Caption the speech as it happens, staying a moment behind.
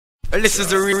This is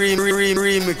the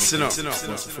remix, you know.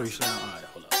 Freestyle. Alright,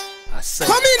 hold up.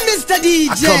 Come in, Mr. DJ.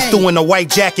 I come through in a white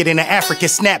jacket and an African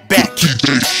snapback.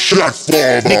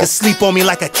 Niggas sleep on me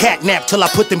like a cat nap till I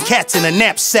put them cats in a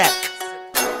knapsack.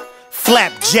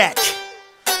 Flapjack.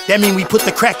 That mean we put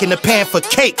the crack in the pan for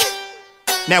cake.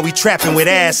 Now we trapping with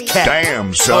ass cat.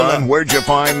 Damn, son, where'd you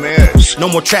find this? No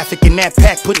more traffic in that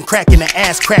pack, putting crack in the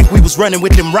ass crack. We was running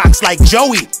with them rocks like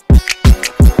Joey.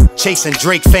 Chasing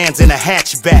Drake fans in a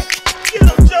hatchback. Get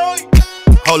him, Joey.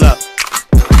 Hold up.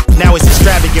 Now it's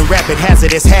extravagant, rapid,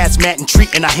 hazardous, hazmat, and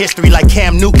treating our history like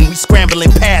Cam Newton. We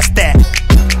scrambling past that.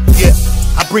 Yeah,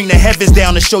 I bring the heavens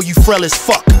down to show you frail as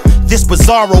fuck. This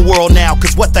bizarro world now,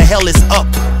 cause what the hell is up?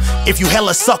 If you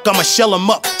hella suck, I'ma shell 'em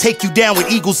up. Take you down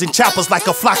with eagles and choppers like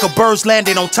a flock of birds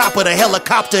landed on top of the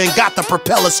helicopter and got the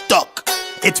propeller stuck.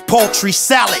 It's poultry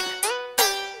salad.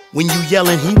 When you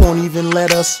yelling, he won't even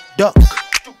let us duck.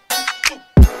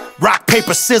 Rock,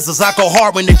 paper, scissors, I go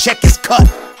hard when the check is cut.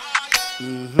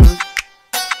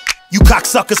 You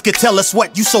cocksuckers could tell us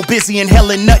what. You so busy in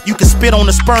hell and nut, you can spit on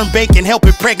a sperm bank and help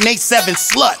impregnate 7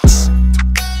 sluts.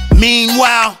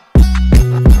 Meanwhile,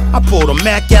 I pull the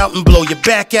Mac out and blow your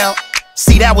back out.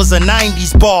 See, that was a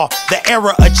 90s ball, the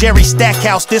era of Jerry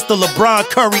Stackhouse. This the LeBron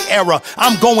Curry era.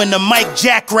 I'm going the Mike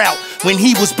Jack route when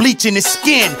he was bleaching his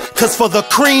skin. Cause for the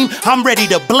cream, I'm ready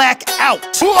to black out.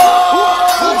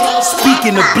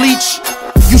 Speaking of bleach,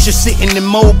 you should sit in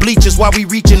them old bleachers while we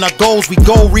reaching our goals. We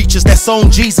goal reachers that's on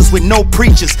Jesus with no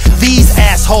preachers. These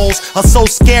assholes are so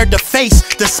scared to face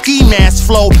the ski mask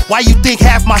flow. Why you think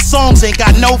half my songs ain't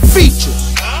got no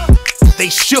features? They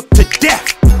shook to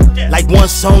death. Like one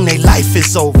song, they life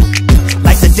is over.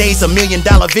 Like the days of $1 million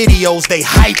videos, they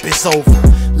hype is over.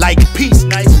 Like peace,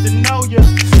 nice to know ya.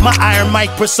 My Iron Mike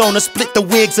persona split the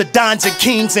wigs of Dons and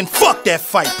Kings and fuck that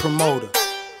fight promoter.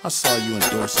 I saw you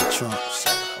endorsing Trump, so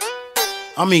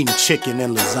I'm eating chicken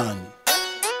and lasagna.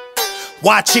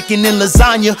 Why chicken and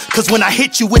lasagna? Cause when I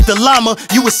hit you with the llama,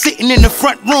 you was sitting in the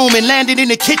front room and landed in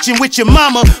the kitchen with your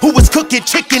mama who was cooking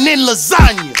chicken and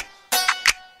lasagna.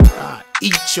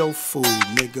 Eat your food,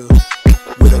 nigga.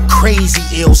 With a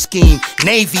crazy ill scheme,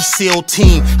 Navy SEAL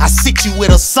team. I sit you with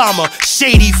Osama,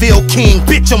 Shadyville King.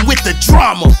 Bitch, I'm with the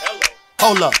drama.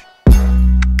 Hold up.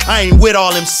 I ain't with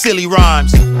all them silly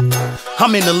rhymes.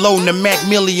 I'm in the loading the Mac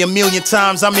million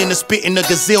times. I'm in the spitting a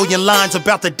gazillion lines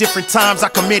about the different times I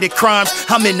committed crimes.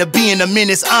 I'm in the being a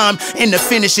menace. I'm in the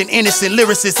finishing innocent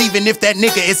lyricists, even if that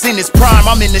nigga is in his prime.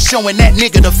 I'm in the showing that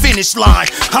nigga the finish line.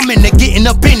 I'm in the getting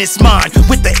up in his mind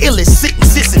with the illest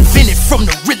sentences invented from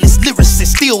the realest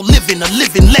lyricist. Still living a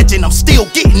living legend. I'm still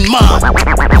getting mine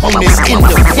on this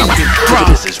independent grind.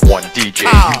 This is one DJ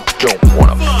you don't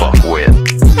wanna fuck with.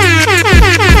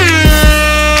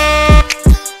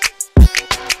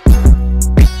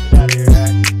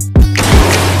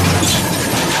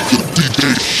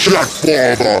 Shot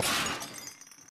father.